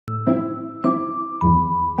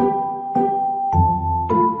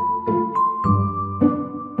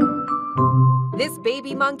This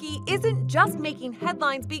baby monkey isn't just making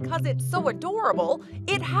headlines because it's so adorable,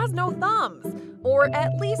 it has no thumbs, or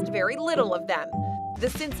at least very little of them. The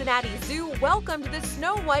Cincinnati Zoo welcomed the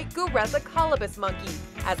snow-white guereza colobus monkey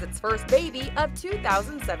as its first baby of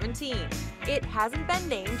 2017. It hasn't been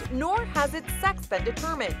named, nor has its sex been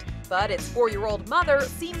determined, but its 4-year-old mother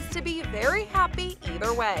seems to be very happy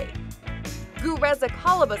either way. Guereza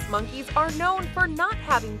colobus monkeys are known for not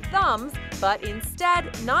having thumbs, but instead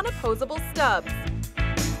non-opposable stubs.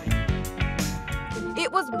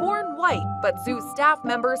 It was born white, but zoo staff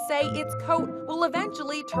members say its coat will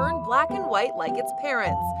eventually turn black and white like its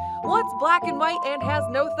parents. What's black and white and has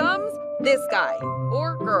no thumbs? This guy,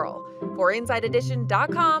 or girl. For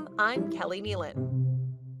InsideEdition.com, I'm Kelly Nealon.